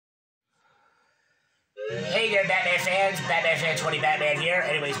Hey there, Batman fans. Batman fan 20 Batman here.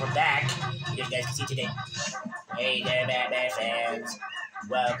 Anyways, we're back. As you guys can see today. Hey there, Batman fans.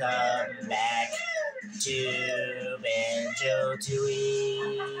 Welcome back to Banjo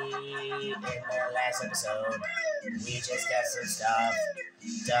Tooie. In the last episode, we just got some stuff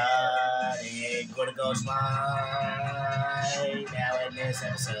done in Gonna Ghost Mine. Now in this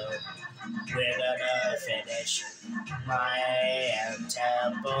episode, we're gonna finish my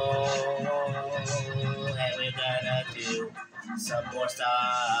temple, and we're gonna do some more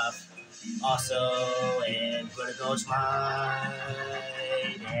stuff. Also, in Gonna Ghost Mine.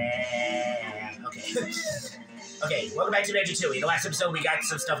 Yeah. Okay. Okay, welcome back to Banjo Tooie. In the last episode, we got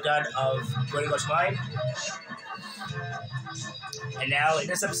some stuff done of Gonna Ghost Mine. And now, in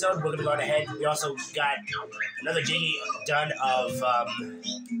this episode, we're going to go ahead. We also got another jiggy done of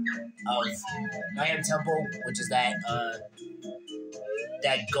Nyan Temple, which is that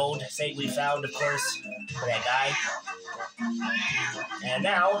gold thing we found, of course, for that guy. And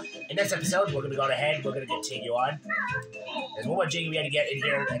now, in this episode, we're going to go ahead. We're going to continue on. There's one more jiggy we got to get in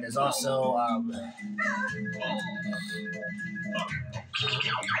here, and there's also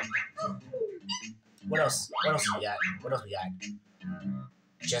what else? What else we got? What else we got?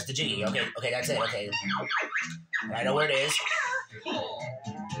 Just the jiggy. Okay, that's it. Okay. I know where it is.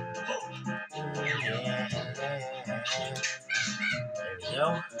 There we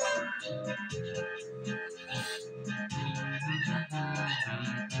go.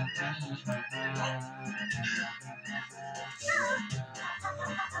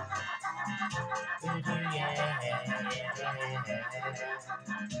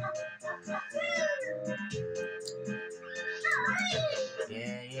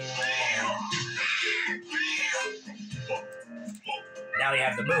 Now we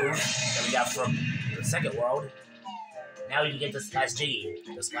have the move that we got from the second world. Now we can get this last jiggy.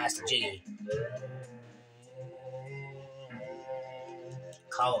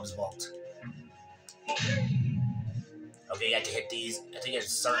 Columns vault. Okay, you have to hit these. I think it's a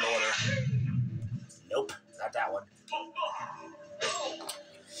certain order. Nope, not that one.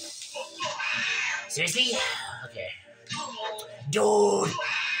 Seriously? Okay. Dude!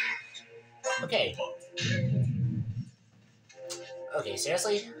 Okay. Okay,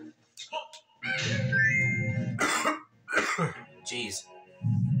 seriously? Jeez.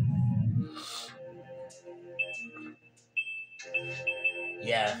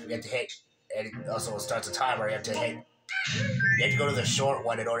 Yeah, you have to hit, and it also starts a timer. You have to hit. You have to go to the short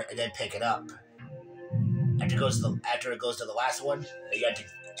one in order, and then pick it up. After it goes to the last one, you have to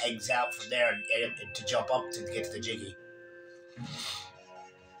exit out from there and to jump up to get to the jiggy.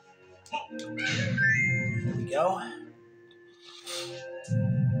 There we go.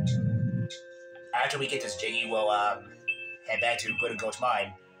 After we get this jiggy, we'll head back to Gonna Ghost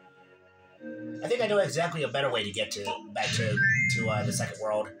Mine. I think I know exactly a better way to get back to the second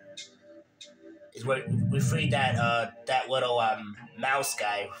world. Is where we freed that little mouse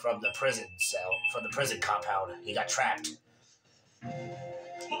guy from the prison cell, from the prison compound. He got trapped.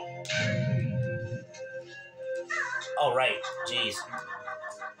 Oh right, jeez.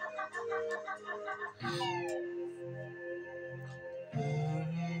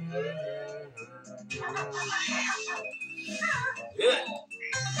 Good.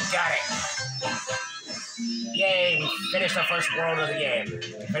 Got it. Yay, we finished our first world of the game.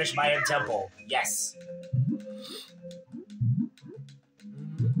 We finished Mayan Temple. Yes.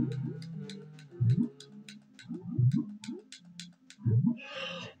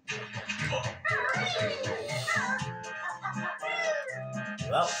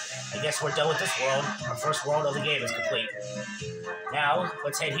 Well, I guess we're done with this world. Our first world of the game is complete. Now,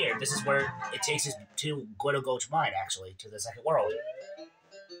 let's head here. This is where it takes us to Gonna Ghost Mine, actually, to the second world.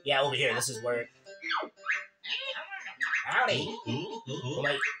 Yeah, over here. This is where... Howdy! Oh,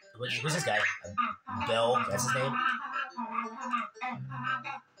 wait. Who's this guy? Bill? That's his name?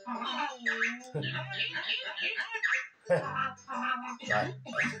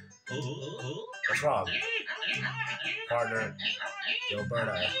 What's wrong? Partner,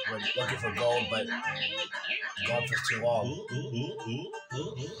 Gilberta. We're looking for gold, but gone for too long.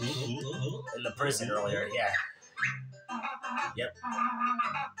 In the prison earlier, yeah. Yep.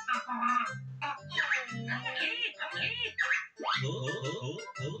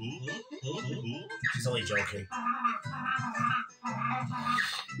 She's only joking.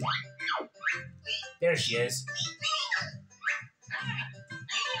 There she is.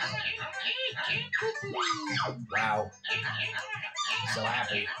 Wow. So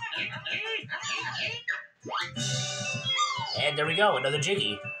happy. And there we go, another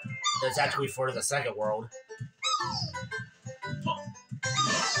jiggy. That's actually for the second world.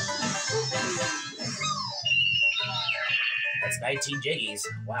 19 jiggies.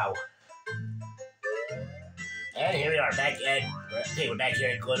 Wow. And here we are back at, okay, we're back here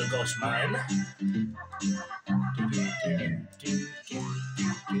at Glitter Ghost Mine.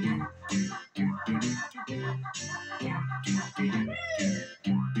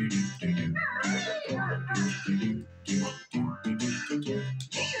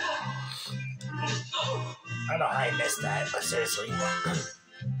 I don't know how I missed that, but seriously.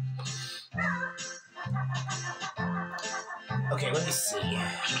 Okay, let me see.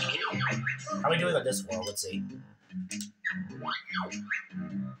 How are we doing on this world? Let's see.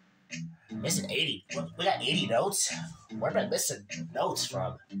 Missing 80. We got 80 notes? Where am I missing notes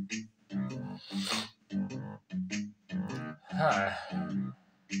from? Huh.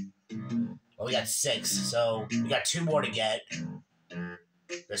 Well, we got 6, so we got 2 more to get.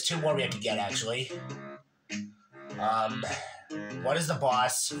 There's 2 more we have to get, actually. One is the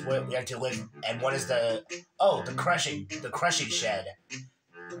boss we have to live, and one is the crushing shed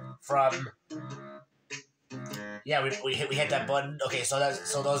from. Yeah, we hit that button. Okay, so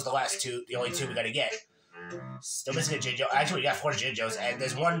those are the last 2, the only 2 we gotta get. Still missing a Jinjo. Actually, we got 4 Jinjos, and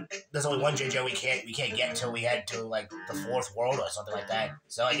there's only one Jinjo we can't get until we head to like the 4th world or something like that.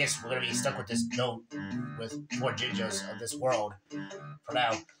 So I guess we're gonna be stuck with this note with 4 Jinjos of this world for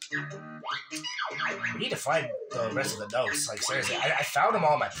now. We need to find the rest of the notes. Like seriously, I found them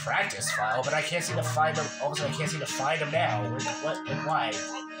all in my practice file, but I can't seem to find them. All of a sudden, I can't seem to find them now. What? And why?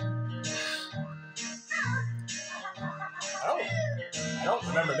 I don't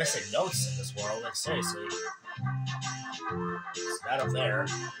remember missing notes in this world. Like seriously, it's not up there.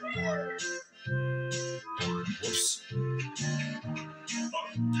 Whoops.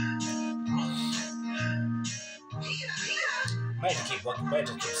 Might have to keep looking. Might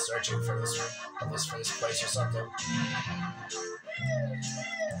have to keep searching for this place or something.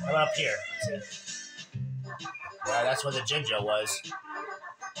 How about up here? Let's see. Yeah, that's where the Jinjo was.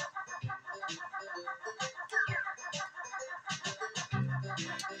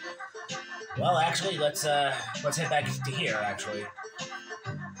 Well, actually, let's head back to here. Actually,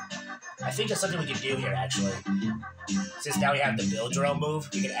 I think there's something we can do here. Actually, since now we have the build drill move,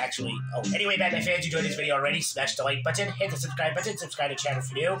 we can actually. Oh, anyway, Batman fans, you enjoyed this video already? Smash the like button, hit the subscribe button, subscribe to the channel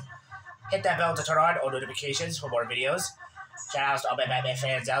for new. Hit that bell to turn on all notifications for more videos. Shout outs to all my Batman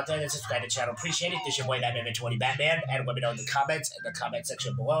fans out there that subscribe to the channel. Appreciate it. This is your boy Batman 20 Batman, and let me know in the comments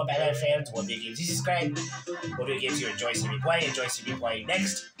section below, Batman fans, what video games you subscribe, what video games you enjoy seeing me play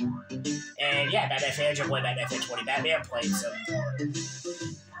next. And yeah, Batman fans, your boy Batman 20 Batman playing some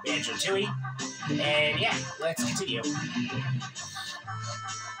banjo tooie. And yeah, let's continue.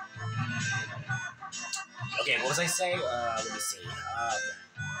 Okay, what was I saying? Let me see.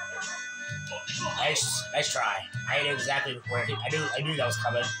 Nice try. I knew exactly where I knew that was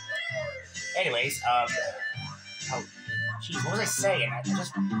coming. Anyways, oh, jeez, what was I saying? I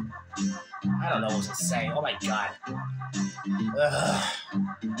don't know what was I saying. Oh my god. Ugh.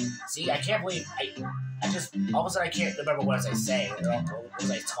 See, I can't believe I just all of a sudden I can't remember what was I saying. What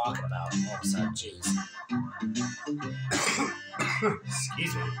was I talking about? All of a sudden, jeez.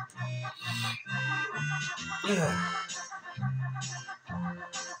 Excuse me.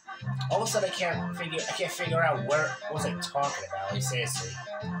 All of a sudden, I can't figure out what was I talking about. Like seriously.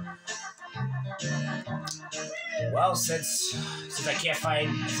 Well, since I can't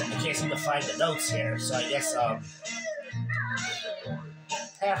seem to find the notes here, so I guess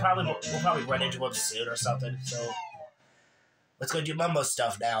we'll probably run into them soon or something. So let's go do Mumbo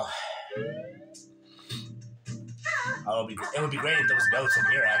stuff now. Oh, it would be great if there was notes in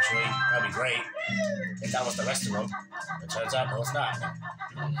here. Actually, that'd be great. If that was the rest of them. It turns out, no, it's not.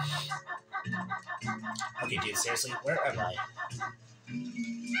 Okay, dude, seriously, where am I?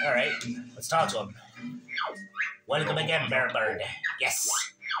 Alright, let's talk to him. Welcome again, Bear Bird. Yes!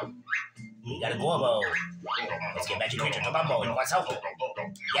 We got a Globo. Let's get Magic Creature to Mumbo and wants help.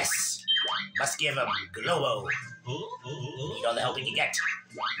 Yes! Must give him Globo. Need all the help he can get.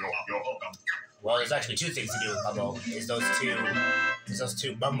 Well, there's actually 2 things to do with Mumbo. There's those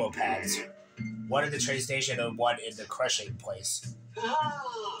two Mumbo pads. One in the train station and one in the crushing place.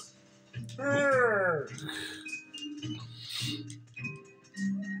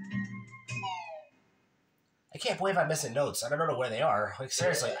 I can't believe I'm missing notes. I don't know where they are. Like,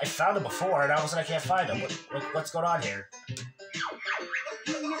 seriously, I found them before, and all of a sudden I can't find them. What's going on here?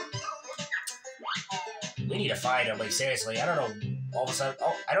 We need to find them. Like, seriously, I don't know. All of a sudden,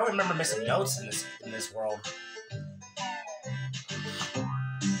 oh, I don't remember missing notes in this world.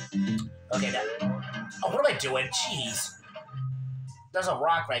 Okay, now, oh, what am I doing? Jeez. There's a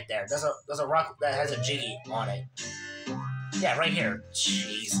rock right there. There's a rock that has a jiggy on it. Yeah, right here.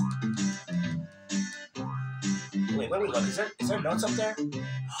 Jeez. Wait, where we look? Is there notes up there?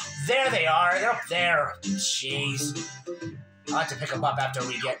 There they are. They're up there. Jeez. I'll have to pick them up after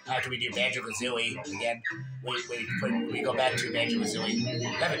we do Banjo Kazooie again. We go back to Banjo Kazooie.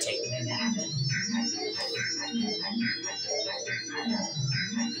 Levitate.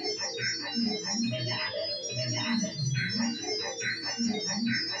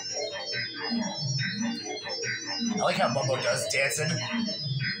 I like how Mumbo does dancing.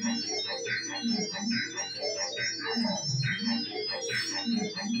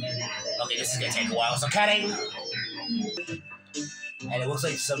 Okay, this is gonna take a while, so cutting. And it looks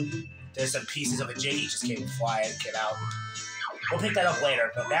like there's some pieces of a Jiggy just came out. We'll pick that up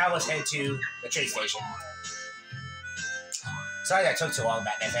later, but now let's head to the train station. Sorry that took so long,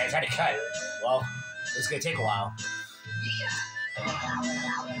 Batman fans. I had to cut. Well, it's gonna take a while.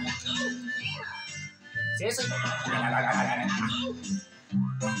 Seriously?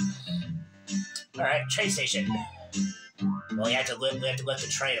 Alright, train station. Well, we have to lift the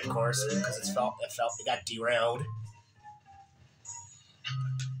train, of course, because it got derailed.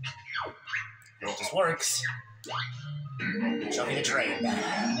 It just works. Show me the train.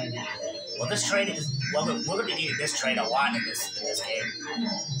 Well, this train is... Well, we're going to be needing this train a lot in this game.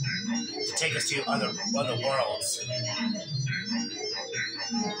 To take us to other worlds.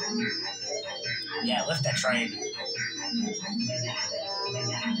 Yeah, lift that train.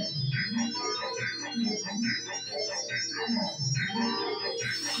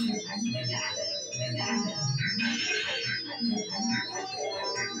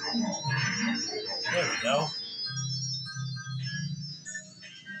 There we go.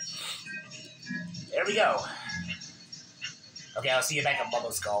 There we go. Okay, I'll see you back at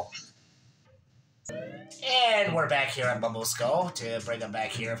Bubble Skull. And we're back here at Bubble Skull to bring them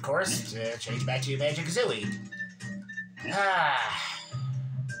back here, of course, to change back to Banjo Kazooie.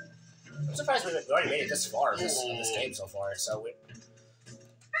 I'm surprised we already made it this far in this game so far. So we.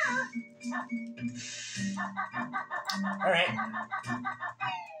 All right.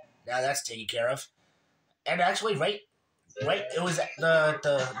 Now that's taken care of. And actually, it was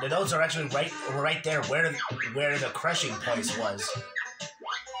the notes are actually right there where the crushing place was.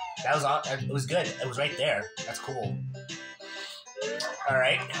 That was all. It was good. It was right there. That's cool. All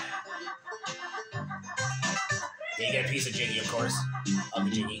right. Then you get a piece of Jiggy, of course, of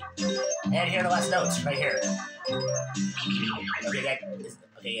the Jiggy. And here are the last notes, right here. Okay,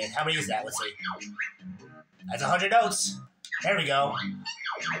 and how many is that? Let's see. That's 100 notes. There we go.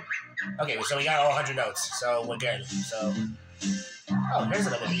 Okay, so we got all 100 notes, so we're good. So, oh, there's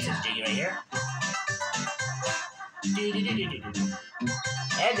another piece of Jiggy right here.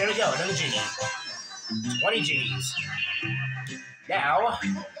 And there we go, another Jiggy. 20 Jiggies. Now,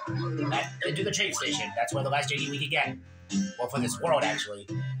 into the train station. That's where the last Jiggy we can get. Well, for this world, actually.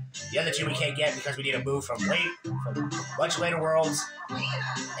 The other two we can't get because we need to move from much later worlds.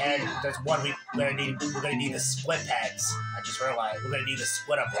 And there's one we're gonna need the split pads. I just realized we're gonna need the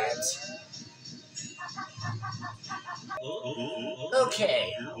split up pads.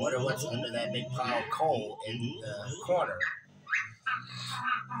 Okay, I wonder what's under that big pile of coal in the corner.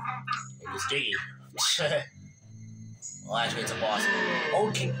 It was Jiggy. Well, actually, it's a boss.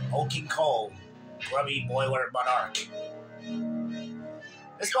 Old King Cole, Grubby Boiler Monarch.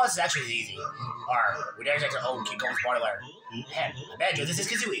 This boss is actually easy. We dash to Old King Cole's boiler. Hey, Banjo, this is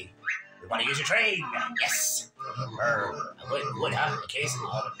Kazooie. You want to use your train? Yes. Would, huh? In case.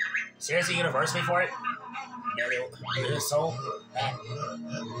 Seriously, you gonna verse me for it? No, soul.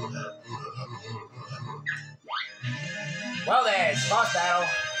 Well then, boss battle.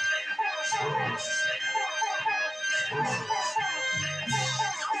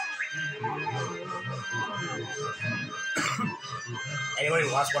 Anybody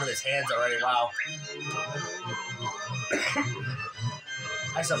lost one of his hands already? Wow.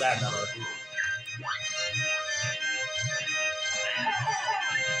 I still got another.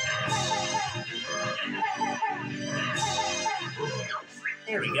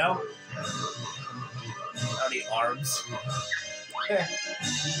 Here we go. I don't need arms.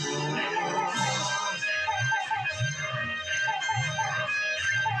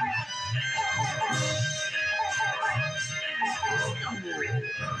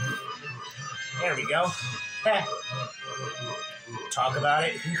 There we go. Talk about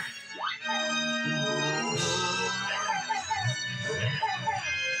it.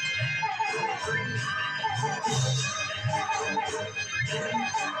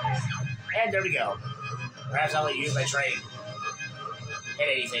 And there we go. Perhaps I'll let you use my train. Hit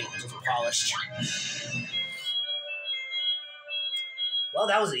anything, just polished. Well,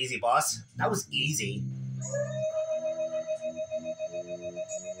 that was an easy boss. That was easy.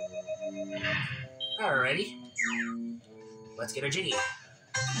 Alrighty. let's get a jiggy.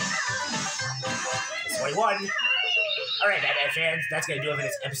 It's 21. Alright, Batman fans, that's going to do it for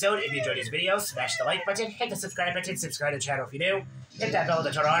this episode. If you enjoyed this video, smash the like button, hit the subscribe button, subscribe to the channel if you're new, hit that bell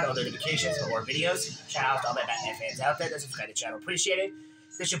to turn on all notifications for more videos. Shout out to all my Batman fans out there that subscribe to the channel. Appreciate it.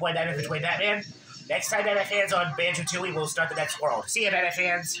 This is your boy Batman for Toy Batman. Next time, Batman fans, on Banjo Tooie, we'll start the next world. See ya, Batman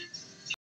fans.